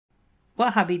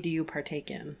What hobby do you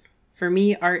partake in? For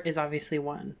me, art is obviously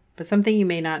one, but something you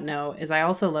may not know is I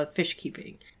also love fish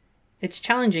keeping. It's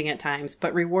challenging at times,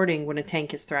 but rewarding when a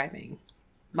tank is thriving.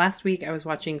 Last week, I was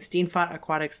watching Steenfot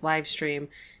Aquatics live stream,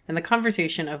 and the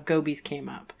conversation of gobies came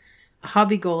up. A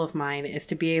hobby goal of mine is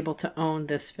to be able to own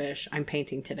this fish I'm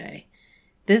painting today.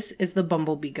 This is the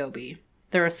bumblebee goby.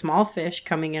 They're a small fish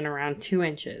coming in around 2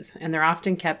 inches, and they're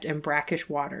often kept in brackish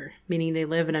water, meaning they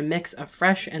live in a mix of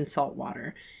fresh and salt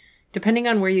water. Depending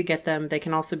on where you get them, they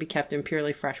can also be kept in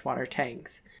purely freshwater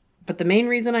tanks. But the main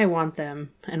reason I want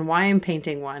them, and why I'm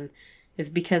painting one, is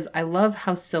because I love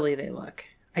how silly they look.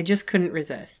 I just couldn't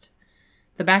resist.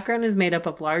 The background is made up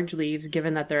of large leaves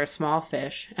given that they're a small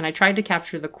fish, and I tried to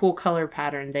capture the cool color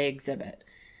pattern they exhibit.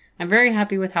 I'm very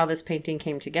happy with how this painting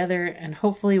came together, and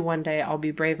hopefully one day I'll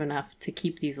be brave enough to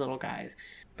keep these little guys.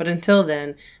 But until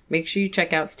then, make sure you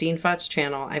check out Steenfot's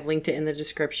channel. I've linked it in the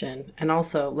description. And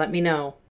also, let me know,